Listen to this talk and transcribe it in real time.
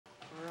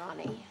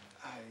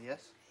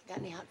Yes? Got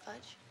any hot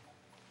fudge?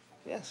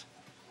 Yes.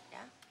 Yeah?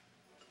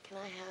 Can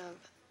I have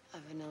a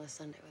vanilla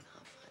sundae with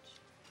hot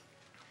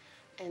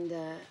fudge? And,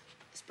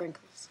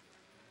 sprinkles.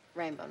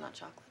 Rainbow, not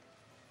chocolate.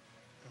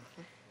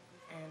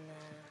 Mm-hmm.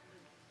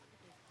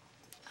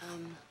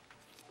 And,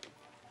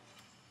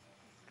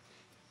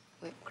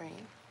 whipped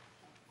cream,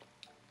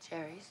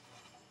 cherries,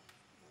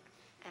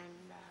 and,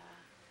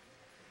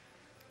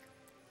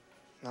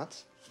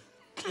 Nuts?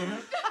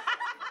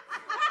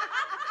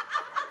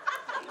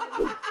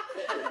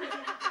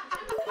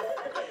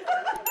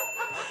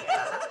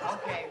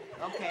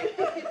 Okay.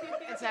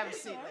 Let's have a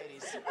seat,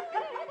 ladies.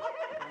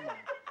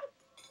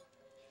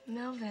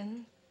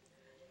 Melvin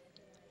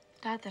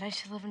thought that I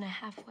should live in a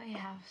halfway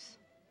house.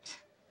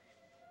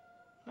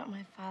 But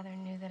my father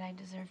knew that I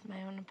deserved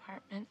my own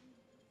apartment.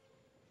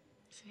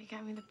 So he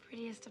got me the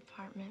prettiest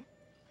apartment.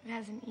 It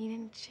has an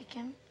eat-in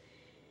chicken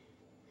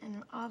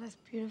and all this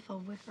beautiful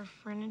wicker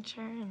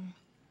furniture and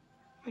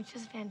which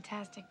is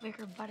fantastic,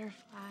 wicker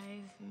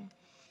butterflies. And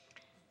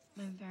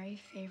my very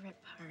favorite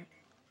part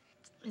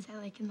is that,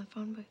 like in the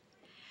phone book,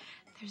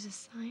 there's a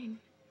sign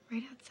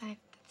right outside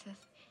that says,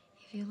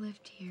 if you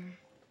lived here,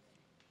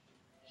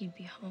 you'd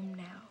be home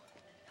now.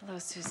 Hello,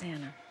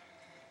 Susanna.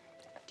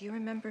 Do you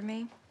remember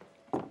me?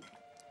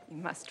 You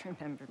must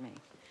remember me.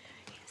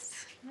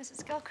 Yes,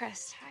 Mrs.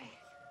 Gilchrist. Hi.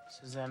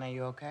 Susanna,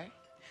 you okay?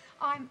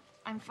 I'm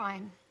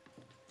fine.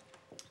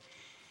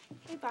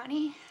 Hey,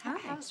 Bonnie. Hi.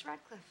 How's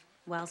Radcliffe?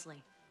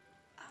 Wellesley.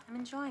 I'm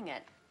enjoying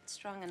it.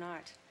 Strong in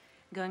art.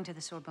 Going to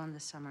the Sorbonne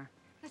this summer.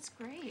 That's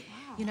great.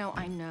 Wow. You know,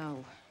 I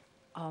know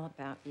all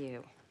about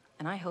you,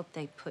 and I hope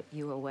they put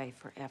you away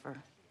forever.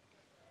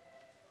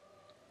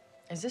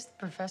 Is this the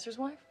professor's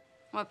wife?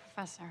 What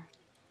professor?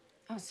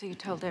 Oh, so you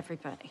told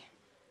everybody.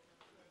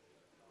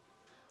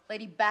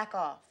 Lady, back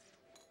off.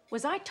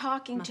 Was I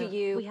talking Mother, to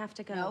you? we have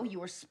to go. No, you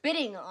were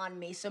spitting on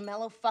me, so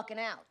mellow fucking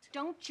out.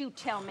 Don't you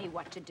tell me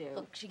what to do.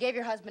 Look, she gave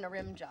your husband a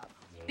rim job.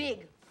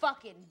 Big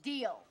fucking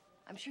deal.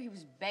 I'm sure he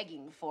was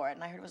begging for it,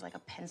 and I heard it was like a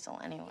pencil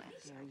anyway.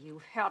 Dare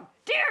you? How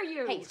dare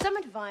you? Hey, some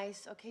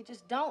advice, okay?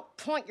 Just don't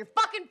point your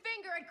fucking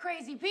finger at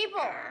crazy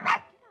people.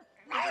 Let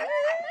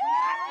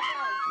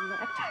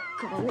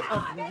go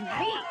of me.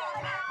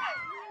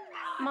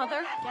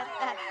 Mother, Get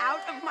that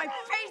out of my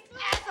face,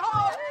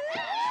 asshole!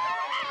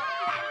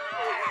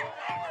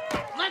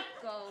 Let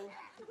go.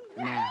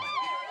 now.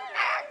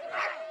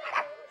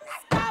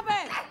 Stop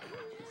it!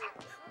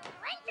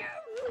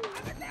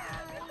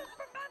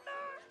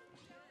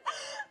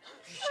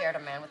 You shared a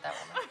man with that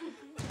woman?